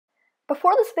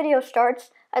Before this video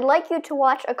starts, I'd like you to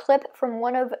watch a clip from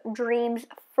one of Dream's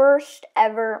first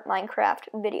ever Minecraft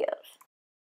videos.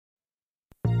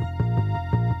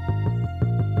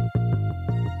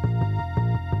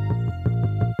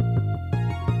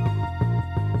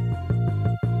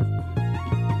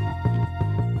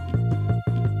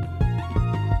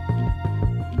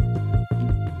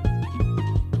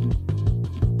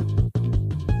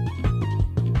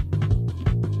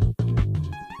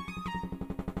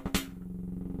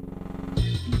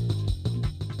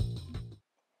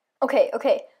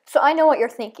 Okay, so I know what you're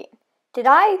thinking. Did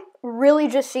I really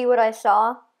just see what I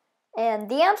saw? And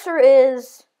the answer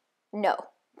is no,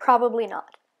 probably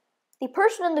not. The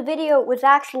person in the video was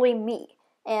actually me,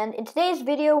 and in today's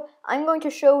video, I'm going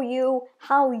to show you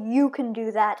how you can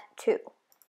do that too.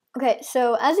 Okay,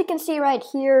 so as you can see right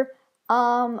here,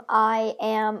 I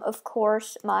am, of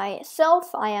course, myself.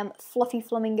 I am Fluffy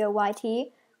Flamingo YT,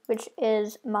 which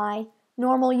is my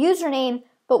normal username,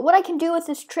 but what I can do with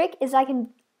this trick is I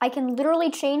can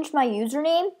literally change my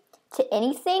username to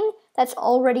anything that's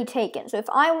already taken. So if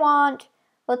I want,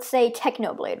 let's say,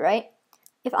 Technoblade, right?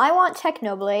 If I want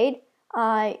Technoblade,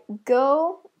 I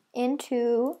go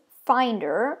into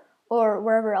Finder or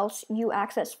wherever else you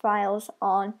access files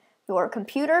on your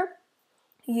computer.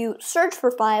 You search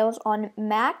for files on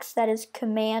Macs, that is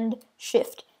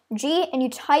Command-Shift-G, and you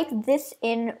type this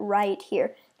in right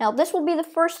here. Now, this will be the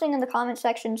first thing in the comment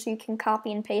section, so you can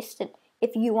copy and paste it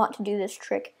if you want to do this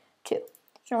trick too.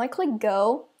 So now I click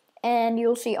go, and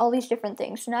you'll see all these different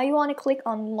things. So now you want to click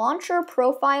on launcher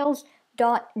profiles.json.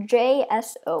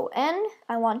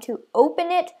 I want to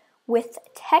open it with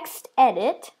text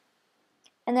edit,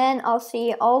 and then I'll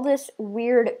see all this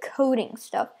weird coding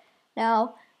stuff.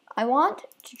 Now, I want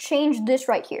to change this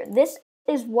right here. This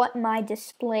is what my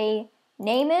display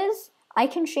name is. I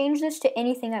can change this to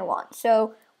anything I want.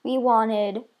 So we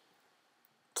wanted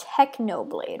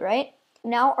Technoblade, right?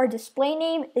 Now our display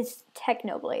name is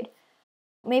Technoblade.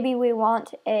 Maybe we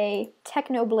want a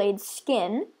Technoblade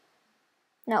skin.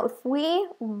 Now if we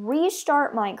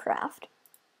restart Minecraft,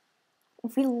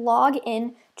 if we log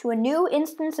in to a new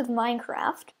instance of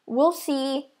Minecraft, we'll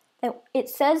see that it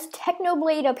says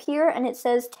Technoblade up here and it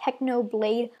says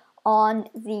Technoblade on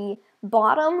the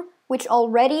bottom, which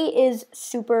already is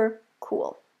super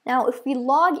cool. Now if we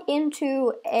log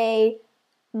into a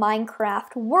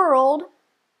Minecraft world,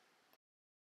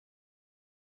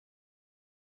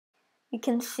 you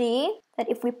can see that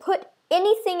if we put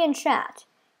anything in chat,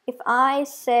 if I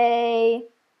say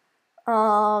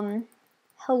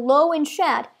hello in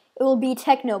chat, it will be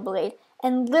Technoblade,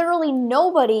 and literally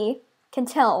nobody can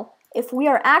tell if we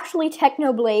are actually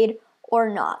Technoblade or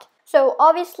not. So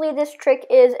obviously this trick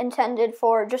is intended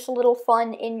for just a little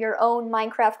fun in your own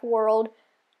Minecraft world.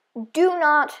 Do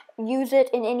not use it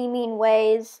in any mean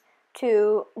ways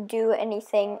to do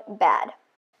anything bad.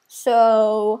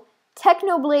 So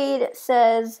Technoblade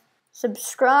says,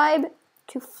 subscribe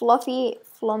to Fluffy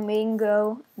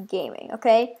Flamingo Gaming,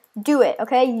 okay? Do it,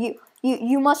 okay?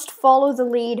 You must follow the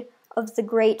lead of the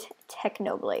great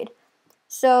Technoblade.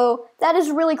 So that is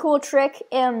a really cool trick.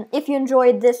 If you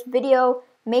enjoyed this video,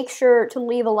 make sure to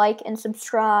leave a like and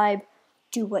subscribe.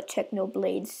 Do what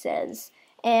Technoblade says.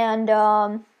 And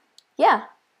yeah,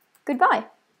 goodbye.